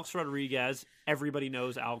 So Alex Rodriguez, everybody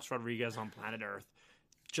knows Alex Rodriguez on planet Earth,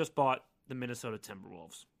 just bought the Minnesota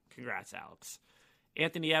Timberwolves. Congrats, Alex.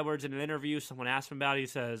 Anthony Edwards, in an interview, someone asked him about it. He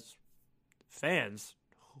says, fans,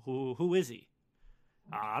 who is he?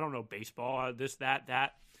 I don't know baseball, this,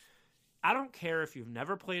 that. I don't care if you've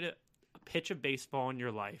never played a pitch of baseball in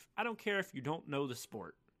your life. I don't care if you don't know the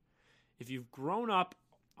sport. If you've grown up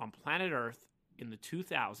on planet Earth in the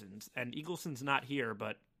 2000s, and Eagleson's not here,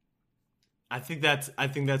 but I think that's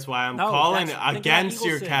why I'm calling it against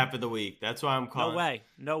your cap of the week. That's why I'm calling.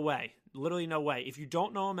 No way. Literally no way. If you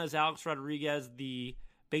don't know him as Alex Rodriguez, the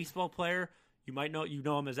baseball player, you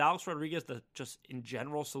know him as Alex Rodriguez, the just in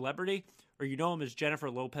general celebrity, or you know him as Jennifer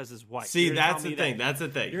Lopez's wife. See, that's the thing.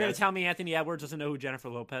 You're going to tell me Anthony Edwards doesn't know who Jennifer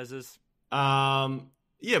Lopez is?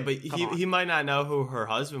 Yeah, but he might not know who her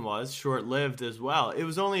husband was. Short-lived as well. It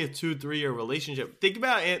was only a 2-3 year relationship. Think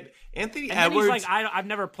about Anthony and Edwards. Then he's like, I've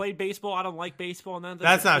never played baseball. I don't like baseball. And then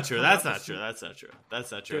That's not true. That's not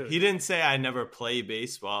true. Dude. He didn't say I never play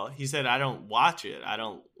baseball. He said I don't watch it. I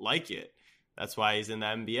don't like it. That's why he's in the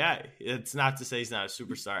NBA. It's not to say he's not a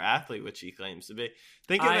superstar athlete, which he claims to be.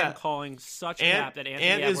 I am calling such cap that Anthony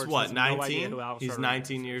Edwards is what, has 19? no idea who Alex He's Rodriguez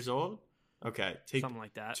 19 years old? Okay. Something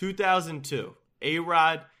like that. 2002.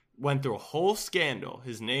 A-Rod went through a whole scandal.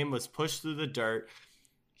 His name was pushed through the dirt.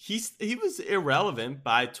 He was irrelevant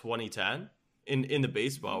by 2010 in the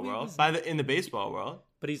baseball world. In the baseball world.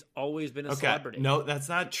 But he's always been a celebrity. No, that's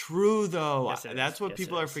not true though. Yes, that's what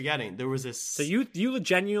people are forgetting. There was So you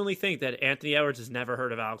genuinely think that Anthony Edwards has never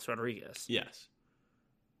heard of Alex Rodriguez? Yes.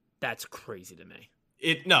 That's crazy to me.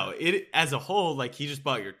 It as a whole, like, he just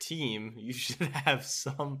bought your team. You should have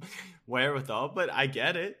some wherewithal, but I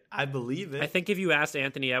get it. I believe it. I think if you asked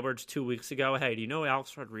Anthony Edwards 2 weeks ago, hey, do you know who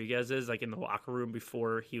Alex Rodriguez is, like in the locker room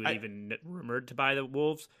before he was even rumored to buy the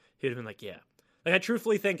Wolves, he would have been like, yeah. Like, I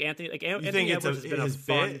truthfully think Anthony Edwards has been a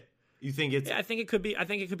fun bit? You think it's? Yeah, I think it could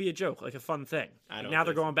be a joke, like a fun thing. Now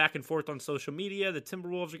they're going back and forth on social media. The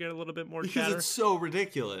Timberwolves are getting a little bit more because chatter. It's so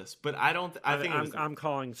ridiculous. But I don't. I'm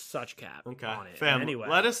calling such cap. Okay, on it. Fam, anyway,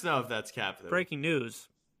 let us know if that's cap. Breaking news: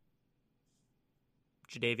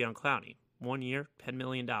 Jadeveon Clowney, 1 year, $10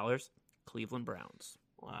 million, Cleveland Browns.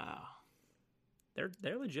 Wow,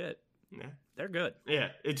 they're legit. Yeah, they're good. Yeah,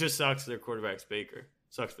 it just sucks. Their quarterback's Baker.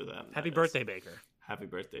 Sucks for them. Happy birthday, Baker. Happy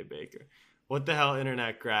birthday, Baker. What the hell,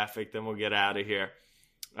 internet graphic? Then we'll get out of here.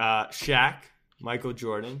 Shaq, Michael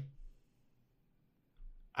Jordan.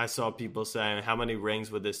 I saw people saying, how many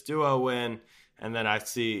rings would this duo win? And then I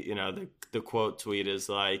see, the quote tweet is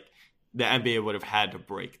like, the NBA would have had to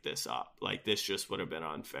break this up. Like, this just would have been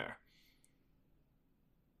unfair.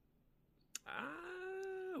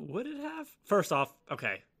 Would it have? First off,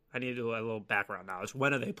 okay, I need to do a little background knowledge.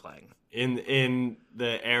 When are they playing? In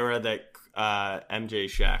the era that MJ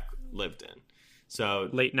Shaq lived in. So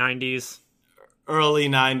late 90s. Early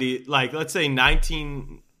 90s, like let's say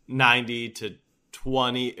 1990 to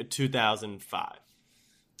 2005.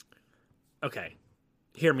 Okay,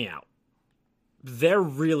 hear me out. They're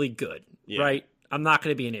really good, right? I'm not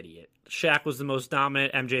going to be an idiot. Shaq was the most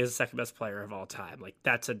dominant. MJ is the second best player of all time. Like,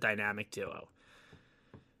 that's a dynamic duo.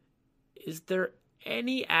 Is there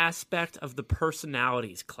any aspect of the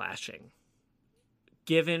personalities clashing?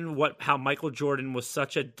 Given how Michael Jordan was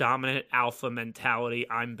such a dominant alpha mentality,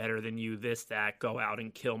 I'm better than you, this, that, go out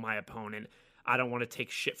and kill my opponent. I don't want to take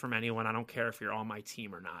shit from anyone. I don't care if you're on my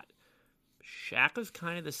team or not. Shaq was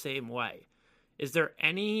kind of the same way. Is there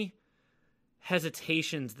any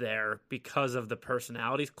hesitations there because of the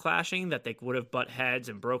personalities clashing that they would have butt heads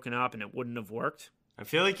and broken up and it wouldn't have worked? I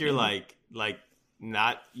feel like you're like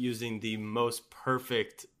not using the most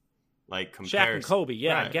perfect comparison. Shaq and Kobe,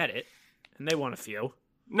 right. I get it. And they won a few.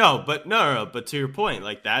 No, but to your point,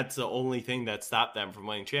 that's the only thing that stopped them from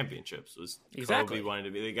winning championships was exactly. Kobe wanted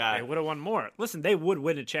to be the guy. They would have won more. Listen, they would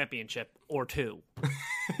win a championship or two.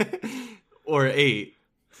 Or 8.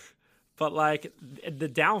 But the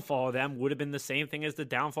downfall of them would have been the same thing as the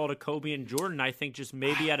downfall to Kobe and Jordan. I think just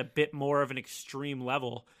maybe at a bit more of an extreme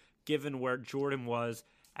level, given where Jordan was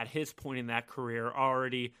at his point in that career,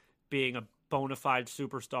 already being a bona fide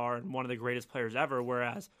superstar and one of the greatest players ever.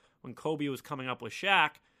 Whereas when Kobe was coming up with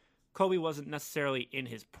Shaq, Kobe wasn't necessarily in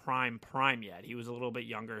his prime yet. He was a little bit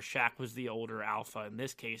younger. Shaq was the older alpha. In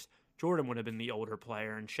this case, Jordan would have been the older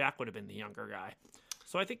player and Shaq would have been the younger guy.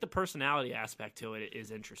 So I think the personality aspect to it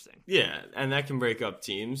is interesting. Yeah, and that can break up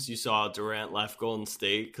teams. You saw Durant left Golden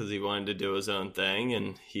State because he wanted to do his own thing,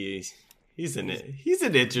 and he's an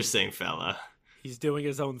interesting fella. He's doing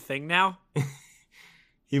his own thing now.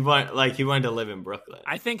 He wanted to live in Brooklyn.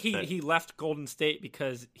 I think he left Golden State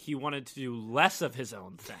because he wanted to do less of his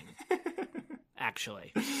own thing.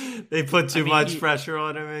 Actually, they put too much pressure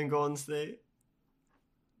on him in Golden State.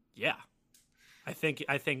 Yeah. I think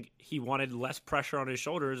he wanted less pressure on his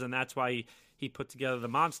shoulders, and that's why he put together the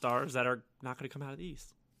Monstars that are not going to come out of the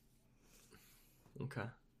East. Okay.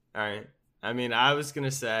 All right. I mean, I was going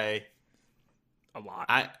to say a lot.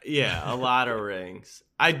 A lot of rings.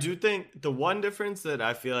 I do think the one difference that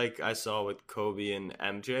I feel like I saw with Kobe and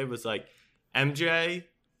MJ was MJ,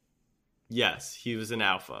 yes, he was an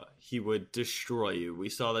alpha. He would destroy you. We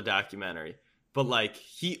saw the documentary. But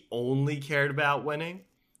he only cared about winning.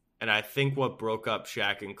 And I think what broke up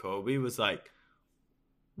Shaq and Kobe was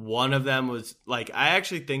one of them was I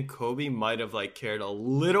actually think Kobe might have cared a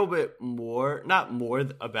little bit more, not more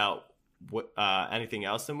about anything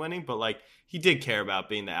else than winning, but he did care about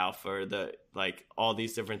being the alpha, or all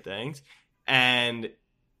these different things. And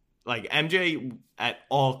MJ at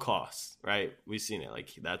all costs, right? We've seen it.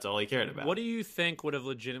 That's all he cared about. What do you think would have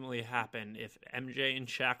legitimately happened if MJ and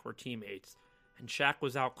Shaq were teammates? And Shaq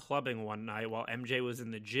was out clubbing one night while MJ was in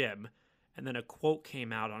the gym, and then a quote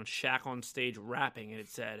came out on Shaq on stage rapping, and it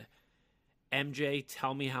said, "MJ,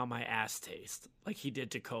 tell me how my ass tastes," like he did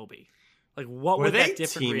to Kobe. What were would they that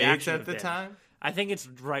different teammates reaction at the been? time? I think it's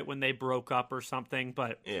right when they broke up or something,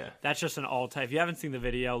 but yeah, that's just an all-time. If you haven't seen the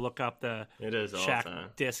video, look up the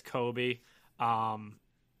Shaq diss Kobe.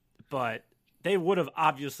 But they would have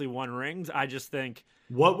obviously won rings. I just think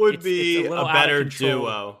what would be a a better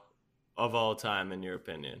duo of all time, in your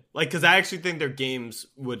opinion? Because I actually think their games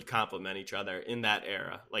would complement each other in that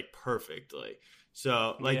era, perfectly.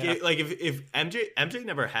 So, if MJ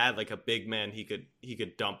never had a big man he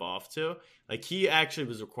could dump off to, he actually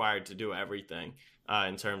was required to do everything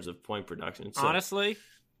in terms of point production. So,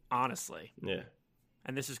 honestly, yeah.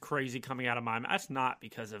 And this is crazy coming out of my mouth. That's not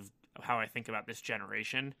because of how I think about this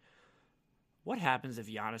generation. What happens if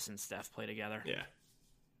Giannis and Steph play together? Yeah.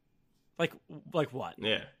 Like what?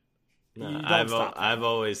 Yeah. No, I've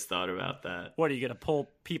always thought about that. What, are you going to pull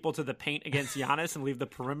people to the paint against Giannis and leave the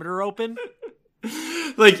perimeter open?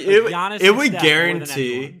 It would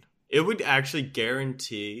guarantee. It would actually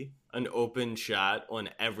guarantee an open shot on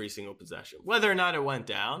every single possession, whether or not it went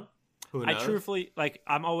down. Who knows? I truthfully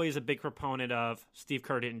I'm always a big proponent of Steve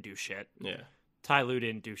Kerr didn't do shit. Yeah. Ty Lue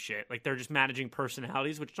didn't do shit. They're just managing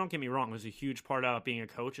personalities, which, don't get me wrong, was a huge part of being a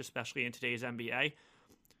coach, especially in today's NBA.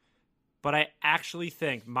 But I actually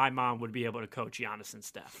think my mom would be able to coach Giannis and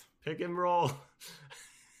Steph. Pick and roll.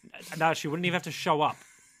 No, she wouldn't even have to show up.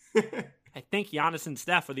 I think Giannis and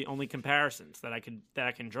Steph are the only comparisons that I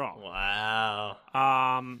can draw. Wow.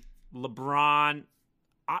 LeBron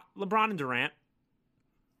and Durant.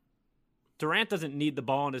 Durant doesn't need the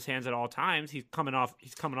ball in his hands at all times. He's coming off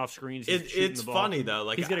screens. It's funny though.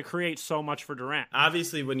 He's going to create so much for Durant.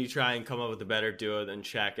 Obviously, when you try and come up with a better duo than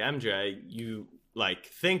Shaq MJ, you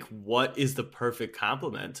think what is the perfect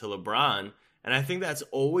complement to LeBron, And I think that's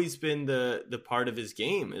always been the part of his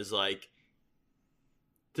game is like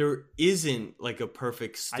there isn't like a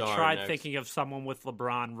perfect star. I tried thinking of someone with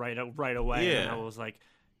LeBron right away, and I was like,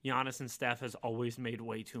 Giannis and Steph has always made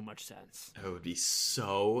way too much sense. That would be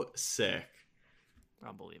so sick.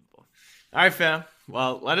 Unbelievable. All right, fam.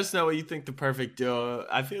 Well, let us know what you think the perfect duo.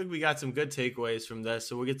 I feel like we got some good takeaways from this,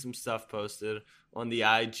 so we'll get some stuff posted on the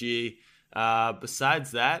IG.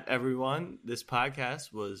 Besides that, everyone, this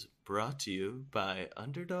podcast was brought to you by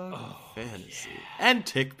Underdog Fantasy and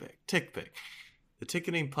TickPick. TickPick, the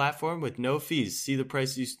ticketing platform with no fees. See the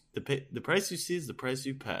price the price you see is the price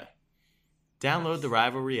you pay. Download the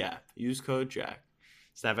Rivalry app. Use code Jack.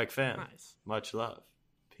 Snapback fam. Nice. Much love.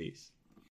 Peace.